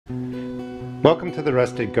Welcome to the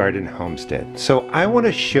Rusted Garden Homestead. So I want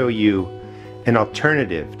to show you an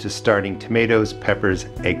alternative to starting tomatoes, peppers,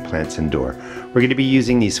 eggplants indoor. We're going to be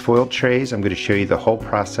using these foil trays. I'm going to show you the whole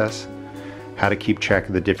process, how to keep track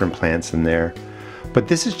of the different plants in there. But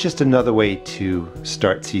this is just another way to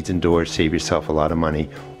start seeds indoors, save yourself a lot of money,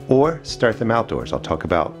 or start them outdoors. I'll talk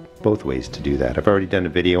about both ways to do that. I've already done a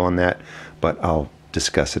video on that, but I'll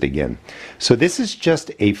discuss it again. So this is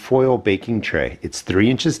just a foil baking tray. It's 3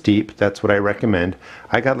 inches deep. That's what I recommend.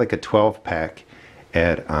 I got like a 12 pack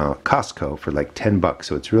at Costco for like 10 bucks,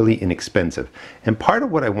 so it's really inexpensive. And part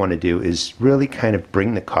of what I want to do is really kind of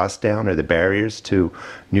bring the cost down, or the barriers to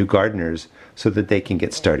new gardeners, so that they can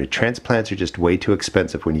get started. Transplants are just way too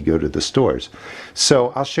expensive when you go to the stores.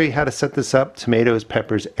 So I'll show you how to set this up: tomatoes,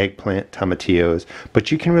 peppers, eggplant, tomatillos,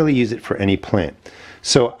 but you can really use it for any plant.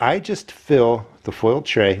 So I just fill the foil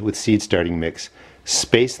tray with seed starting mix,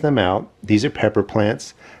 space them out. These are pepper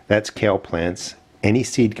plants, that's kale plants. Any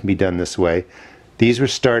seed can be done this way. These were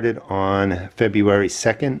started on February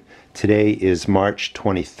 2nd. Today is March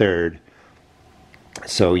 23rd.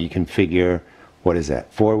 So you can figure, what is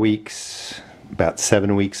that, 4 weeks, about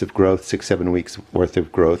 7 weeks of growth, 6-7 weeks worth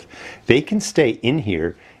of growth. They can stay in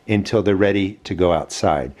here until they're ready to go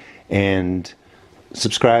outside. And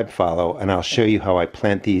subscribe, follow, and I'll show you how I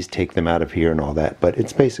plant these, take them out of here and all that. But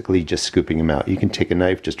it's basically just scooping them out. You can take a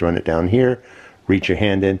knife, just run it down here, reach your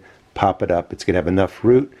hand in, pop it up. It's going to have enough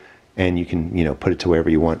root, and you can, put it to wherever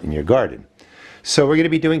you want in your garden. So we're going to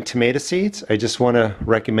be doing tomato seeds. I just want to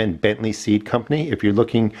recommend Bentley Seed Company. If you're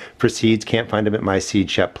looking for seeds, can't find them at my seed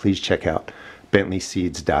shop, please check out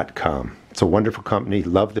bentleyseeds.com. It's a wonderful company,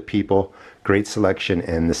 love the people, great selection,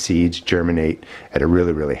 and the seeds germinate at a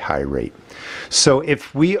really, really high rate. So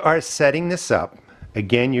if we are setting this up,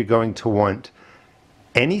 again, you're going to want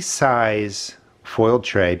any size foil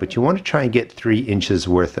tray, but you want to try and get 3 inches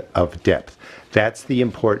worth of depth. That's the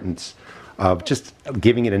importance of just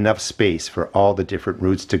giving it enough space for all the different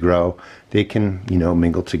roots to grow. They can,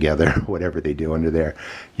 mingle together, whatever they do under there.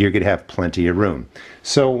 You're going to have plenty of room.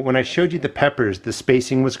 So when I showed you the peppers, the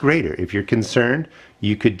spacing was greater. If you're concerned,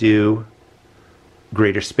 you could do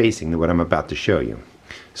greater spacing than what I'm about to show you.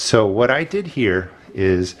 So what I did here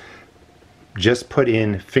is just put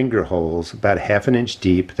in finger holes about 1/2 inch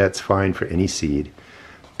deep. That's fine for any seed.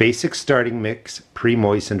 Basic starting mix,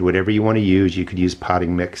 pre-moistened, whatever you want to use. You could use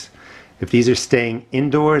potting mix. If these are staying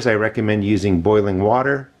indoors, I recommend using boiling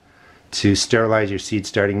water to sterilize your seed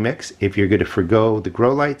starting mix. If you're going to forgo the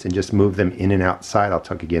grow lights and just move them in and outside, I'll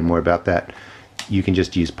talk again more about that, you can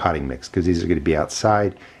just use potting mix, because these are going to be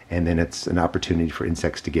outside, and then it's an opportunity for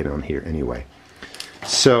insects to get on here anyway.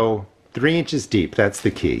 So 3 inches deep, that's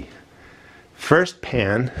the key. First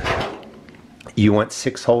pan, you want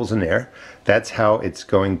 6 holes in there. That's how it's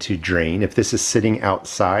going to drain. If this is sitting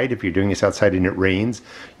outside, if you're doing this outside and it rains,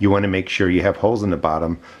 you want to make sure you have holes in the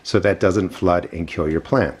bottom so that doesn't flood and kill your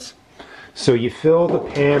plants. So you fill the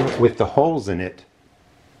pan with the holes in it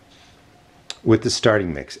with the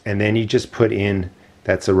starting mix, and then you just put in,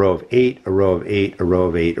 that's a row of 8, a row of 8, a row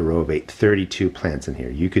of 8, a row of 8, 32 plants in here.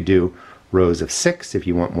 You could do rows of 6 if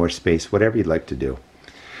you want more space, whatever you'd like to do.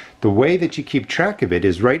 The way that you keep track of it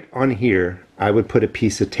is right on here. I would put a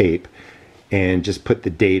piece of tape and just put the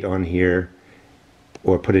date on here,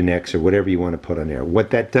 or put an X, or whatever you want to put on there. What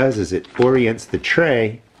that does is it orients the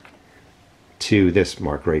tray to this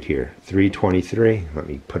mark right here, 323. Let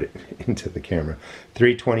me put it into the camera.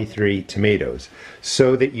 323 tomatoes,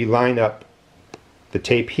 so that you line up the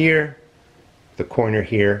tape here, the corner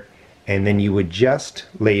here, and then you would just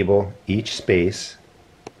label each space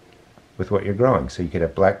with what you're growing. So you could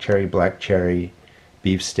have black cherry,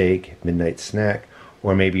 beefsteak, midnight snack,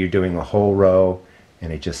 or maybe you're doing a whole row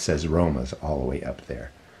and it just says aromas all the way up there.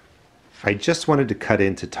 I just wanted to cut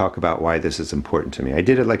in to talk about why this is important to me. I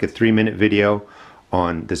did it like a 3-minute video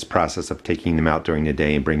on this process of taking them out during the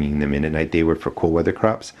day and bringing them in at night. They were for cool weather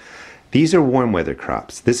crops. These are warm weather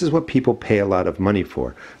crops. This is what people pay a lot of money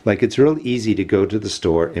for. Like, it's real easy to go to the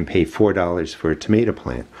store and pay $4 for a tomato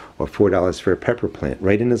plant, or $4 for a pepper plant.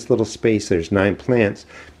 Right in this little space, there's 9 plants.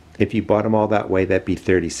 If you bought them all that way, that'd be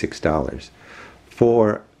 $36.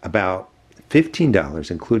 For about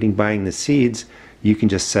 $15, including buying the seeds, you can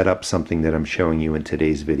just set up something that I'm showing you in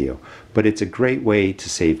today's video. But it's a great way to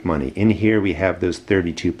save money. In here we have those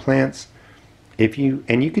 32 plants.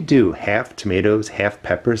 And you could do half tomatoes, half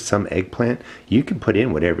peppers, some eggplant. You can put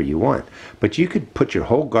in whatever you want. But you could put your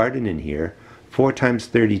whole garden in here. 4 times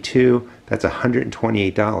 32, that's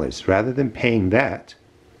 $128. Rather than paying that,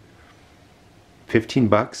 15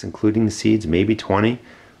 bucks, including the seeds, maybe 20,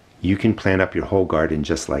 you can plant up your whole garden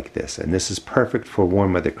just like this. And this is perfect for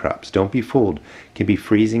warm weather crops. Don't be fooled. It can be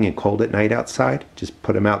freezing and cold at night outside. Just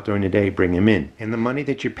put them out during the day, bring them in. And the money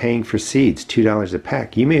that you're paying for seeds, $2 a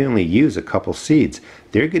pack, you may only use a couple seeds.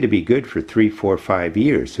 They're going to be good for 3, 4, 5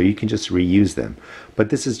 years, so you can just reuse them. But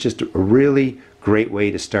this is just a really great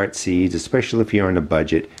way to start seeds, especially if you're on a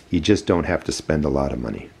budget. You just don't have to spend a lot of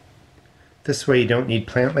money. This way you don't need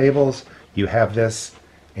plant labels. You have this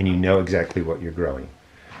and you know exactly what you're growing.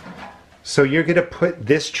 So you're going to put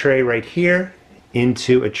this tray right here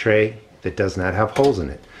into a tray that does not have holes in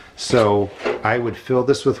it. So I would fill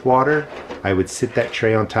this with water. I would sit that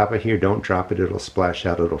tray on top of here. Don't drop it. It'll splash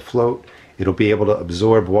out. It'll float. It'll be able to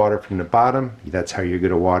absorb water from the bottom. That's how you're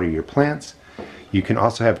going to water your plants. You can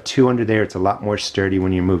also have 2 under there. It's a lot more sturdy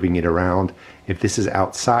when you're moving it around. If this is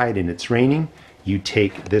outside and it's raining, you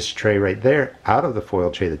take this tray right there out of the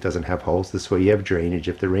foil tray that doesn't have holes. This way you have drainage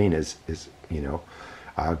if the rain is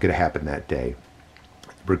going to happen that day.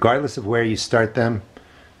 Regardless of where you start them,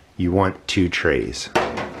 you want 2 trays.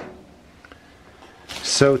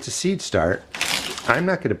 So to seed start, I'm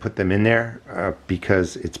not going to put them in there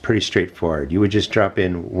because it's pretty straightforward. You would just drop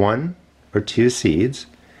in 1 or 2 seeds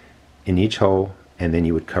in each hole, and then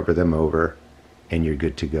you would cover them over and you're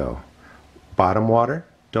good to go. Bottom water,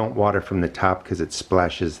 don't water from the top because it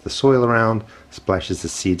splashes the soil around, splashes the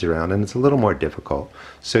seeds around, and it's a little more difficult.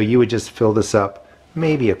 So you would just fill this up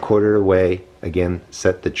maybe a quarter away. Again,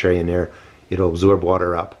 set the tray in there. It'll absorb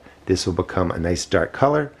water up. This will become a nice dark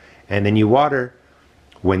color. And then you water.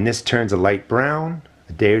 When this turns a light brown,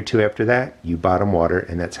 a day or 2 after that, you bottom water,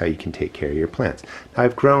 and that's how you can take care of your plants. Now,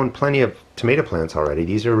 I've grown plenty of tomato plants already.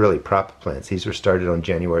 These are really prop plants. These were started on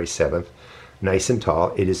January 7th, nice and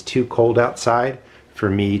tall. It is too cold outside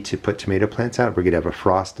for me to put tomato plants out. We're going to have a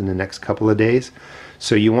frost in the next couple of days.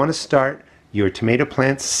 So you want to start your tomato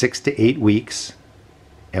plants 6 to 8 weeks,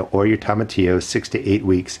 or your tomatillo 6 to 8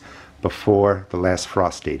 weeks before the last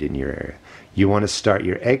frost date in your area. You want to start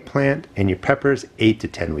your eggplant and your peppers 8 to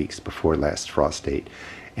 10 weeks before last frost date.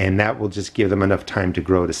 And that will just give them enough time to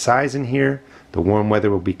grow to size in here. The warm weather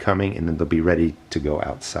will be coming and then they'll be ready to go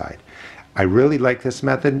outside. I really like this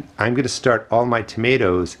method. I'm going to start all my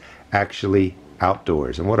tomatoes actually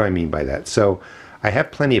outdoors. And what do I mean by that? So I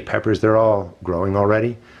have plenty of peppers. They're all growing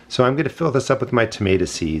already. So I'm going to fill this up with my tomato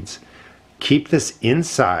seeds. Keep this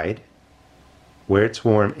inside where it's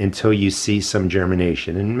warm until you see some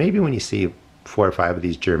germination. And maybe when you see 4 or 5 of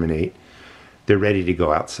these germinate, they're ready to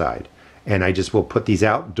go outside. And I just will put these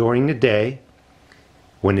out during the day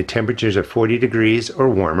when the temperatures are 40 degrees or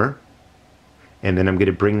warmer. And then I'm going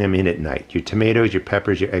to bring them in at night. Your tomatoes, your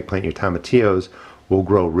peppers, your eggplant, your tomatillos will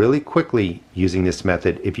grow really quickly using this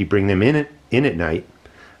method if you bring them in at night,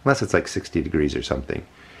 unless it's like 60 degrees or something.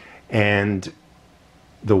 And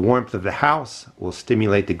the warmth of the house will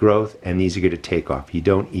stimulate the growth, and these are going to take off. You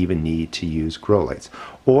don't even need to use grow lights.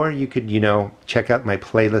 Or you could, check out my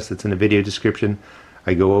playlist that's in the video description.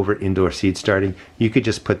 I go over indoor seed starting. You could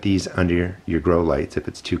just put these under your grow lights if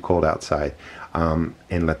it's too cold outside, and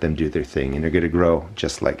let them do their thing, and they're going to grow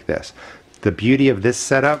just like this. The beauty of this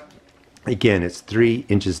setup, again, it's 3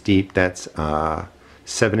 inches deep. That's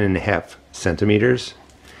 7.5 centimeters,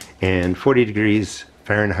 and 40 degrees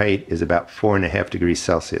Fahrenheit is about 4.5 degrees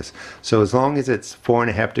Celsius. So as long as it's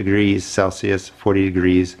 4.5 degrees Celsius, 40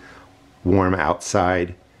 degrees warm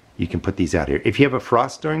outside, you can put these out here. If you have a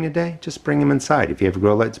frost during the day, just bring them inside. If you have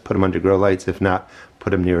grow lights, put them under grow lights. If not, put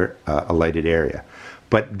them near a lighted area.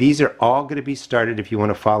 But these are all going to be started, if you want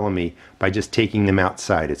to follow me, by just taking them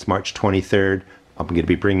outside. It's March 23rd. I'm going to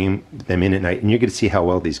be bringing them in at night, and you're going to see how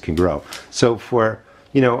well these can grow. So for,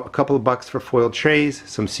 a couple of bucks for foiled trays,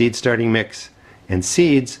 some seed starting mix, and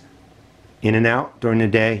seeds in and out during the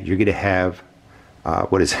day, you're going to have,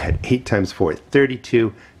 8 times 4,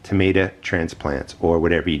 32 tomato transplants, or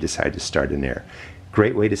whatever you decide to start in there.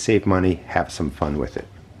 Great way to save money, have some fun with it.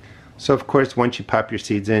 So of course, once you pop your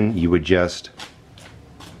seeds in, you would just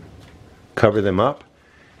cover them up,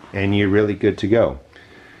 and you're really good to go.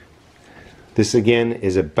 This again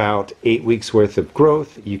is about 8 weeks worth of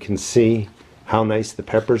growth. You can see how nice the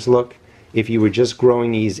peppers look. If you were just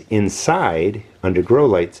growing these inside under grow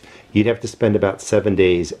lights, you'd have to spend about 7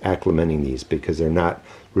 days acclimating these because they're not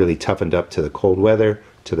really toughened up to the cold weather,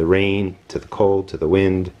 to the rain, to the cold, to the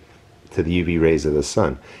wind, to the UV rays of the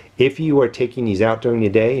sun. If you are taking these out during the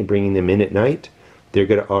day and bringing them in at night, they're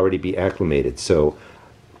going to already be acclimated. So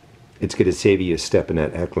it's going to save you a step in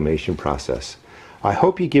that acclimation process. I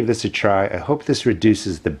hope you give this a try. I hope this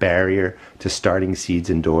reduces the barrier to starting seeds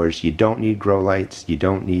indoors. You don't need grow lights. You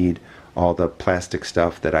don't need all the plastic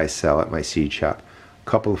stuff that I sell at my seed shop. A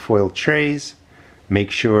couple of foil trays, Make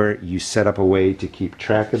sure you set up a way to keep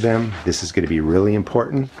track of them. This is going to be really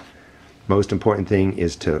important. Most important thing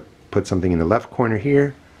is to put something in the left corner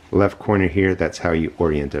here, left corner here. That's how you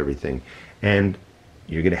orient everything. And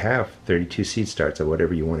you're going to have 32 seed starts of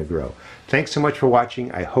whatever you want to grow. Thanks so much for watching.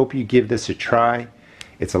 I hope you give this a try.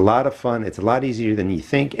 It's a lot of fun. It's a lot easier than you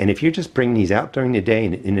think. And if you're just bringing these out during the day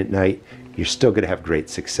and in at night, you're still going to have great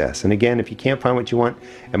success. And again, if you can't find what you want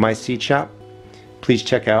at my seed shop, please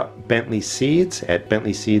check out Bentley Seeds at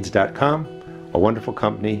bentleyseeds.com. A wonderful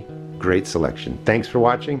company, great selection. Thanks for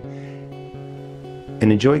watching.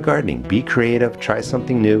 And enjoy gardening. Be creative. Try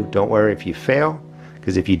something new. Don't worry if you fail,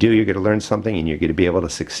 because if you do, you're going to learn something and you're going to be able to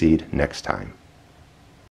succeed next time.